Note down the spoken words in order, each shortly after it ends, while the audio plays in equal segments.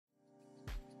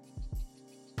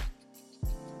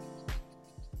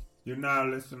You're now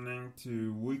listening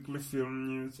to Weekly Film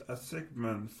News, a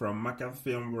segment from Mac and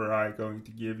Film where I'm going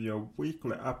to give you a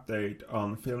weekly update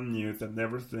on film news and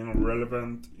everything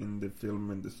relevant in the film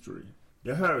industry.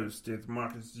 The host is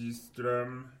Marcus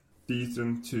Gyström,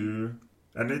 Season 2,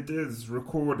 and it is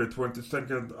recorded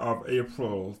 22nd of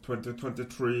April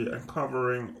 2023 and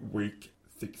covering week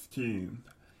 16.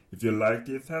 If you like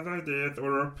these, have ideas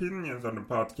or opinions on the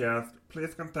podcast,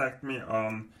 please contact me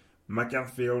on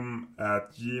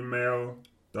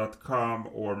macandfilm@gmail.com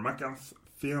or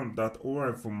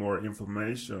macandfilm.org for more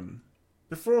information.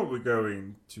 Before we go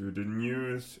into the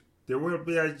news, there will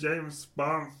be a James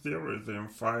Bond series in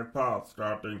 5 parts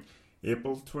starting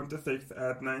April 26th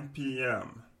at 9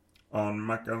 p.m. on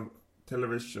Mac and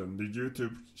Television, the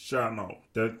YouTube channel.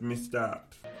 Don't miss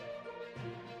that.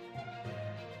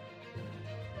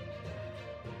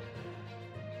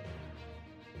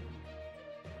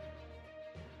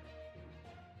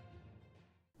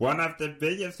 One of the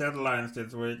biggest headlines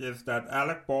this week is that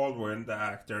Alec Baldwin, the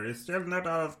actor, is still not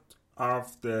out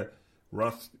of the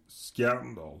Rust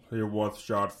scandal. He was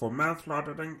charged for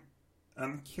manslaughter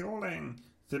and killing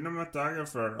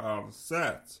cinematographer on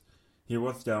set. He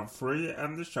was then free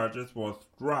and the charges was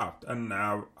dropped, and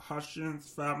now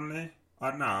Hutchins' family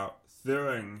are now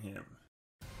suing him.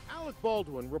 Alec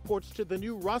Baldwin reports to the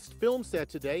new Rust film set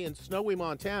today in snowy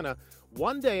Montana,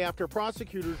 one day after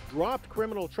prosecutors dropped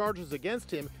criminal charges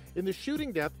against him in the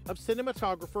shooting death of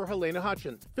cinematographer Helena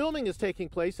Hutchins. Filming is taking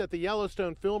place at the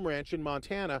Yellowstone Film Ranch in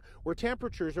Montana, where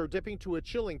temperatures are dipping to a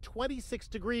chilling 26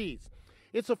 degrees.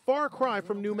 It's a far cry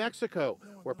from New Mexico,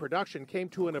 where production came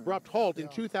to an abrupt halt in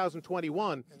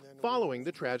 2021 following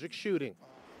the tragic shooting.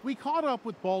 We caught up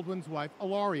with Baldwin's wife,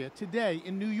 Ilaria, today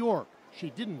in New York. She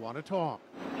didn't want to talk.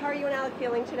 How are you and Alec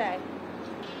feeling today?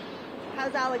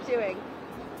 How's Alec doing?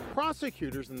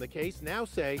 Prosecutors in the case now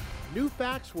say new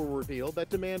facts were revealed that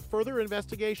demand further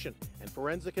investigation and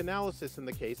forensic analysis in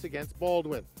the case against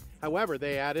Baldwin. However,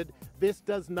 they added, this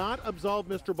does not absolve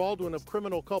Mr. Baldwin of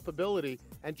criminal culpability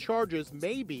and charges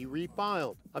may be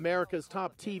refiled. America's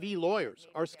top TV lawyers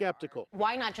are skeptical.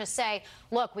 Why not just say,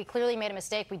 look, we clearly made a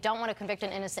mistake. We don't want to convict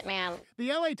an innocent man.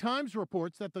 The LA Times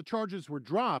reports that the charges were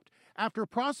dropped after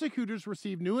prosecutors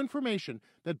received new information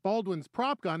that Baldwin's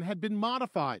prop gun had been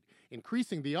modified,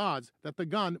 increasing the odds that the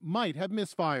gun might have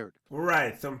misfired.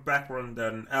 Right, some background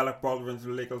then. Alec Baldwin's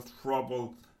legal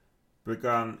trouble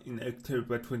began in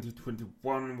October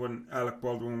 2021 when Alec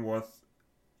Baldwin was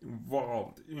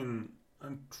involved in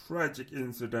a tragic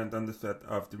incident on the set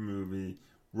of the movie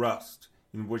Rust,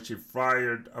 in which he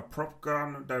fired a prop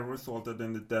gun that resulted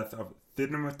in the death of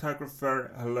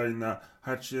cinematographer Helena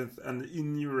Hutchins and the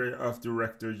injury of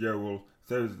director Joel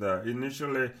Souza.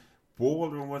 Initially,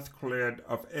 Baldwin was cleared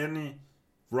of any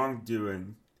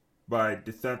wrongdoing by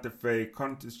the Santa Fe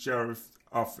County Sheriff's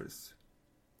Office.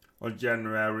 On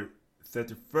January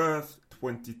 31st,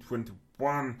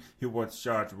 2021, he was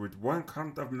charged with 1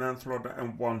 count of manslaughter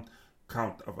and 1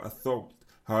 count of assault.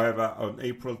 However, on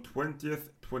April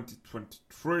 20th,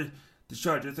 2023, the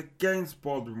charges against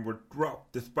Baldwin were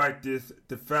dropped. Despite this,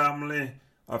 the family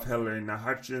of Helena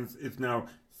Hutchins is now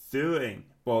suing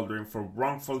Baldwin for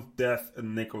wrongful death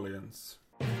and negligence.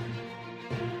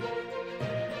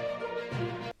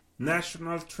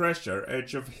 National Treasure: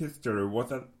 Edge of History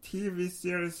was a TV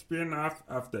series spin-off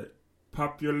of the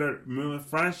popular movie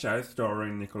franchise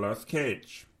starring Nicolas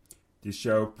Cage. The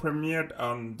show premiered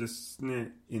on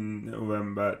Disney in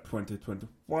November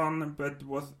 2021 but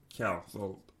was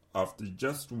cancelled after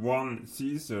just 1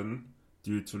 season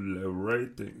due to low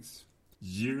ratings.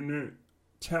 Juno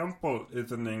Temple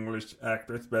is an English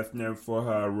actress best known for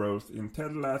her roles in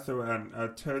Ted Lasso and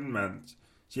Atonement.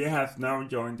 She has now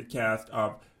joined the cast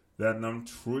of Venom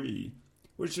 3,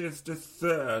 which is the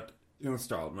 3rd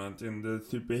installment in the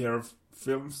superhero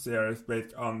film series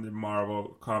based on the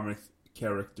Marvel Comics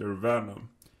character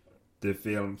Venom. The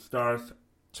film stars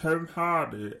Tom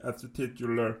Hardy as the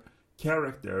titular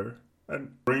character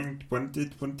and spring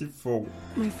 2024.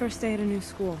 My first day at a new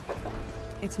school.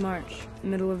 It's March,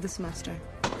 middle of the semester.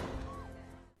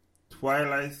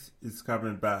 Twilight is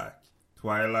coming back.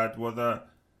 Twilight was a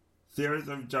series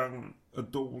of young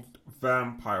adult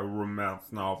vampire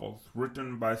romance novels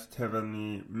written by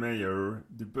Stephenie Meyer.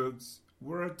 The books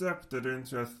were adapted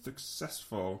into a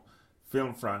successful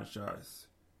film franchise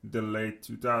in the late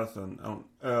 2000s and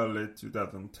early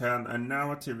 2010, and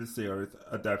now a TV series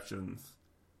adaptations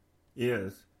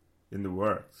is in the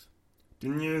works. The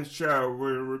new show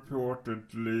will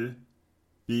reportedly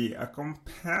be a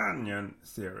companion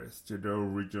series to the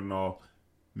original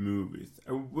movies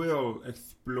and will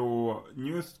explore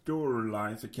new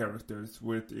storylines and characters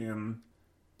within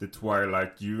the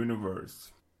Twilight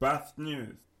universe. Buzz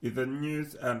News is a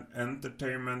news and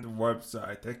entertainment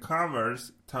website that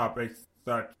covers topics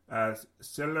such as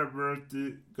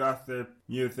celebrity gossip,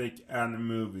 music, and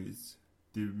movies.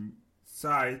 The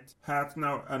site has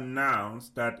now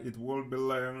announced that it will be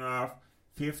laying off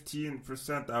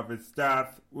 15% of its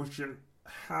staff, which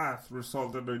has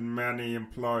resulted in many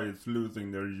employees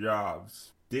losing their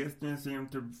jobs. Disney seems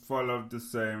to follow the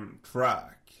same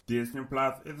track. Disney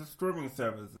Plus is a streaming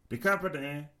service. The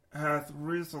company has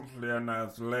recently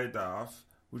announced layoffs,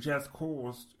 which has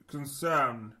caused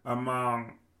concern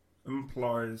among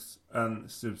employees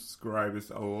and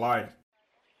subscribers alike.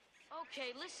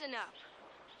 Okay, listen up.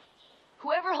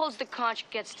 Whoever holds the conch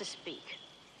gets to speak.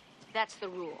 That's the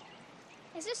rule.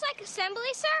 Is this like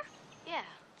assembly, sir? Yeah.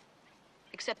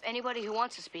 Except anybody who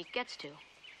wants to speak gets to.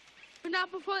 But not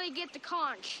before they get the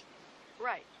conch.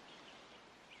 Right.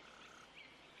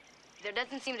 There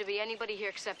doesn't seem to be anybody here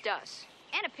except us.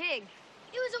 And a pig.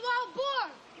 It was a wild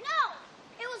boar. No,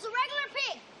 it was a regular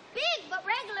pig. Big, but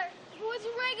regular. If it was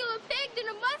a regular pig, then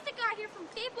it must have got here from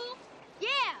people.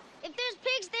 Yeah, if there's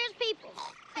pigs, there's people.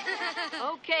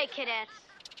 Okay, cadets.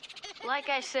 Like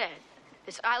I said,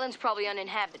 this island's probably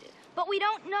uninhabited. But we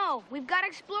don't know. We've got to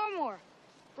explore more.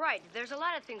 Right, there's a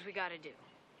lot of things we gotta do.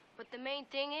 But the main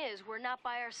thing is, we're not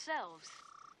by ourselves.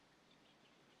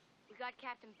 We got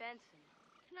Captain Benson.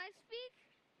 Can I speak?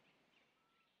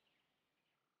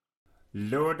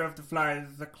 Lord of the Flies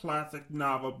is a classic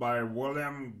novel by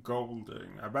William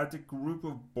Golding about a group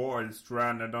of boys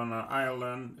stranded on an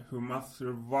island who must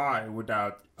survive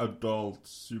without adult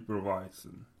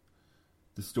supervision.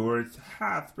 The story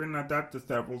has been adapted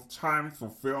several times for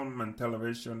film and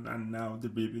television, and now the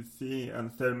BBC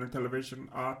and Sony Television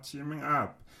are teaming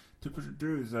up to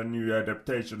produce a new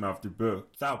adaptation of the book.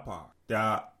 South Park,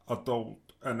 the adult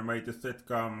animated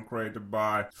sitcom created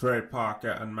by Trey Parker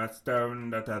and Matt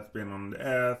Stone that has been on the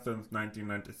air since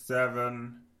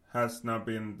 1997, has now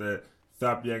been the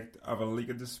subject of a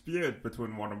legal dispute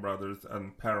between Warner Brothers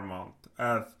and Paramount,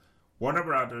 as Warner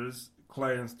Brothers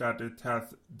claims that it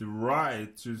has the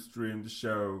right to stream the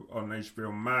show on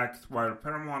HBO Max, while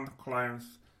Paramount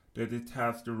claims that it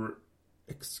has the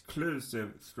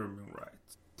exclusive streaming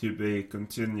rights. To be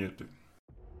continued.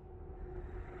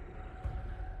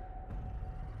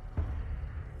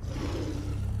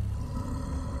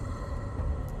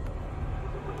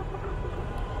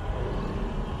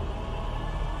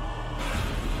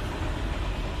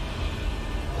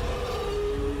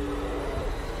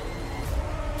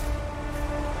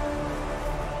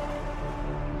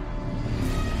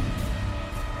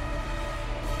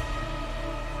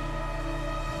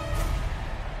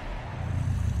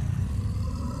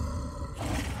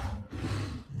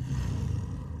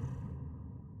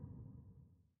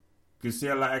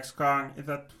 Godzilla x Kong is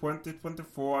a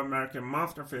 2024 American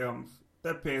monster film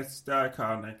that pits the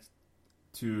iconic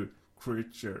two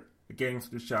creatures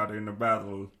against each other in a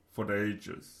battle for the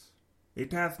ages.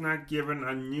 It has now given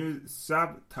a new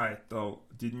subtitle,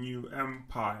 The New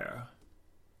Empire,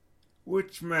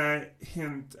 which may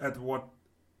hint at what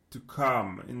to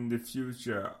come in the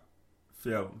future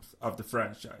films of the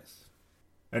franchise.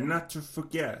 And not to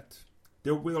forget,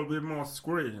 there will be more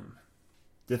Scream.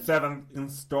 The 7th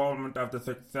installment of the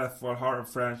successful horror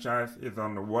franchise is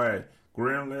on the way,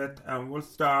 greenlit, and will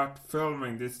start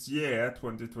filming this year,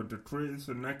 2023,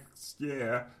 so next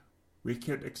year we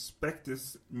could expect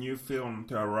this new film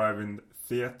to arrive in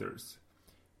theaters.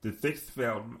 The 6th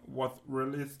film was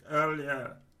released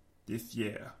earlier this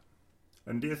year,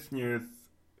 and this news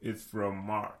is from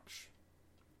March.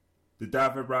 The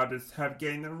Duffer Brothers have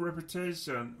gained a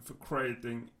reputation for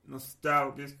creating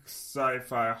nostalgic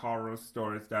sci-fi horror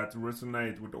stories that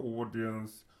resonate with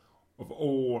audiences of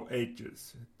all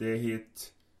ages. Their hit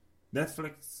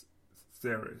Netflix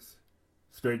series,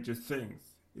 Stranger Things,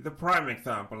 is a prime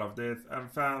example of this,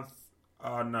 and fans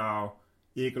are now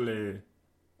eagerly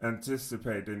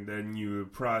anticipating their new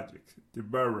project, The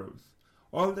Burrows.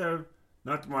 Although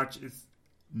not much is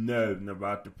known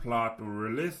about the plot or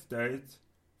release date,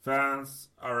 fans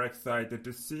are excited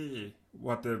to see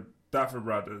what the Duffer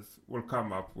Brothers will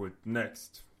come up with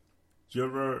next.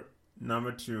 Juror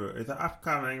Number 2 is an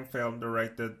upcoming film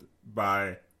directed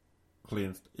by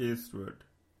Clint Eastwood,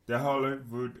 the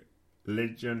Hollywood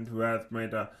legend who has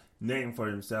made a name for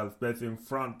himself both in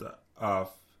front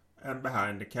of and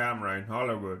behind the camera in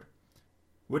Hollywood.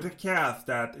 With a cast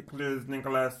that includes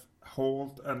Nicholas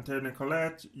Hoult and Toni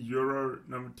Collette, Juror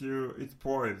Number 2 is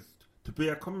poised to be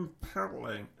a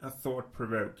compelling and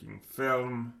thought-provoking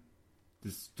film.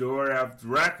 The story of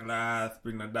Dracula has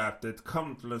been adapted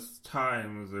countless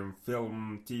times in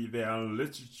film, TV, and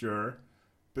literature,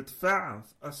 but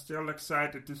fans are still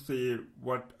excited to see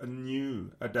what a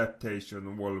new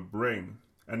adaptation will bring,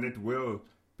 and it will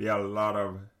be a lot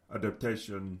of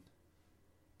adaptation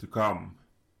to come.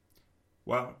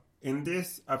 Well, in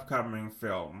this upcoming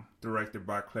film, directed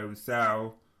by Chloe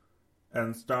Zhao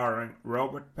and starring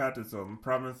Robert Pattinson,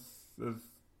 promises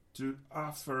to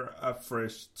offer a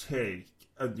fresh take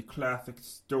on the classic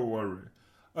story.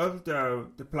 Although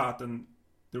the plot and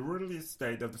the release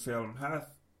date of the film has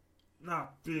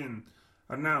not been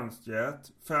announced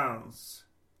yet, fans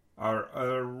are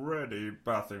already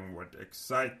buzzing with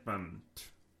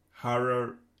excitement.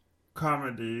 Horror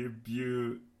comedy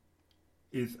Beau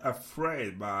is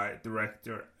Afraid by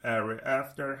director Ari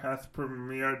Aster has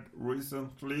premiered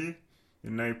recently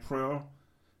in April.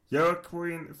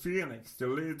 Joaquin Phoenix, the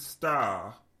lead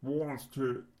star, wants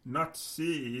to not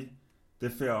see the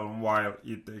film while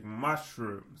eating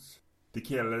mushrooms. The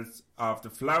Killers of the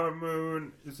Flower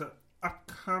Moon is an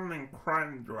upcoming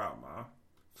crime drama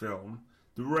film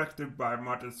directed by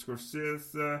Martin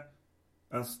Scorsese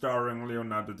and starring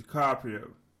Leonardo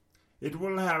DiCaprio. It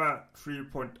will have a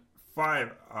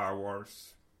 3.5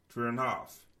 hours,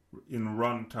 3.5 in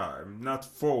runtime, not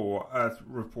 4 as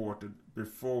reported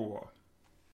before.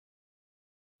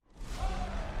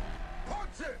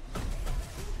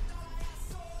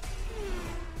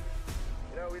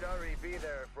 You know, we'd already be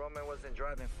there if Roman wasn't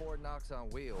driving Ford Knox on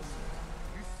wheels.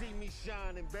 You see me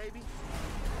shining, baby?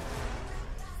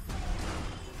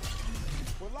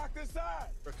 We're locked inside.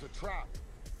 It's a trap.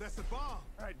 That's a bomb. All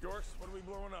right, dorks, what are we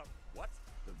blowing up? What?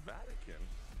 The Vatican?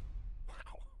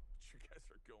 Wow, you guys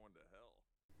are going to hell.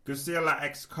 Godzilla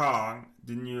x Kong,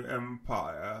 The New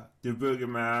Empire, The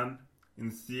Boogeyman,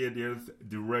 Insidious,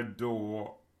 The Red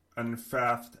Door, and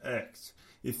Fast X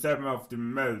is some of the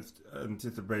most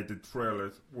anticipated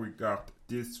trailers we got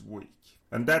this week.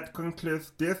 And that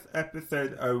concludes this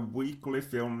episode of Weekly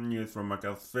Film News from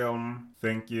Lucasfilm.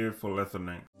 Thank you for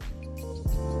listening.